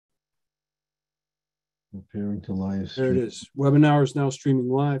Preparing to live There it stream. is. Webinar is now streaming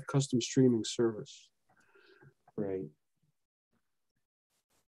live, custom streaming service. Great.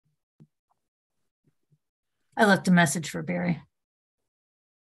 I left a message for Barry.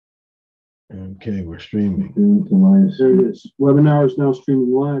 Okay, we're streaming. There it is. Webinar is now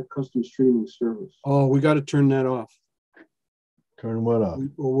streaming live, custom streaming service. Oh, we got to turn that off. Turn what off?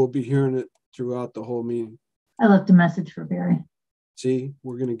 Or we'll be hearing it throughout the whole meeting. I left a message for Barry. See,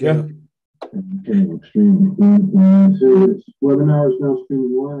 we're going to get Yeah. Okay, we're streaming. There it is. Webinar is now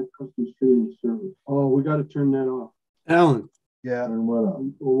streaming live, custom streaming service. Oh, we got to turn that off. Alan. Yeah. Turn what off?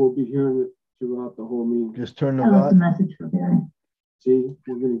 Or we'll be hearing it throughout the whole meeting. Just turn the I left a button. message for Barry. See,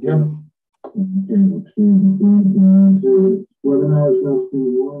 we're going to get Yeah. it. Webinar is now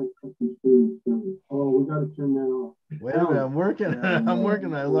streaming live, custom streaming service. Oh, we got to turn that off. Wait a minute, I'm working. I'm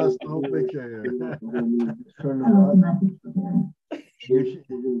working. I lost the whole picture here. Just turn the I left a button. message for Barry. You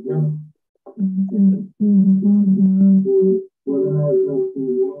should- Webinar is now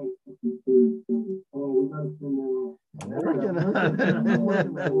streaming live, custom streaming service. Oh, we got to turn that off. I'm working on it.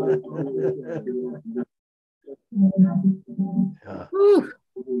 Yeah. Whew.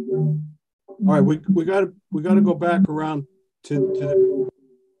 All right, we got to go back around to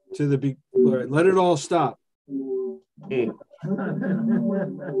the all right, let it all stop. All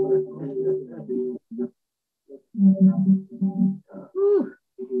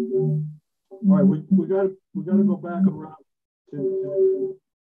right, we got to go back around to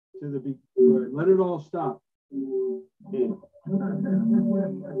the all right, let it all stop.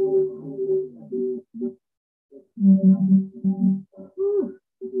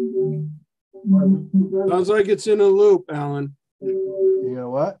 Sounds like it's in a loop, Alan. You know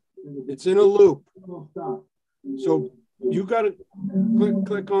what? It's in a loop. So you got to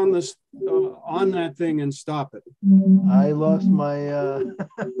click on this on that thing and stop it. I lost my I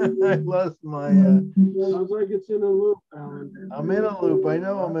lost my Sounds like it's in a loop, Alan. I'm in a loop. I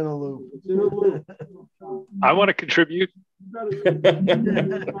know I'm in a loop. It's in a loop. I want to contribute. On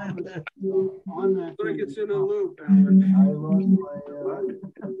that thing. It's in a loop, Alan. I lost my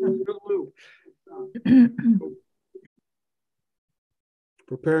It's in a loop.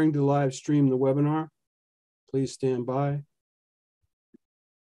 Preparing to live stream the webinar. Please stand by.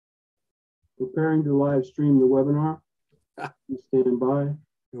 Preparing to live stream the webinar. Please stand by.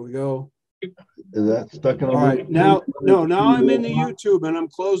 Here we go. Is that stuck in a All right, now I'm in the YouTube and I'm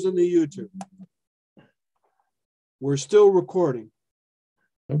closing the YouTube. We're still recording.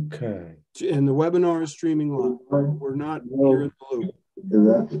 Okay. And the webinar is streaming live. We're not here in the loop. Is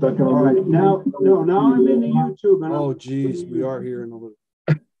that stuck in a All right, loop? now I'm in the YouTube and oh geez, we are here in the loop.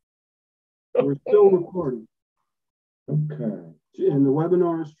 We're still recording. Okay. And the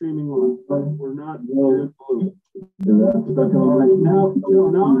webinar is streaming live. We're not here in the loop. All right, now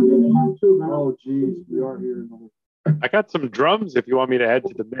I'm in the YouTube and oh geez, we are here in the loop. I got some drums if you want me to add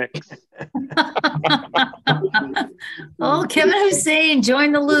to the mix. Oh, Kevin Hussein,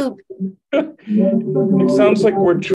 join the loop. It sounds like we're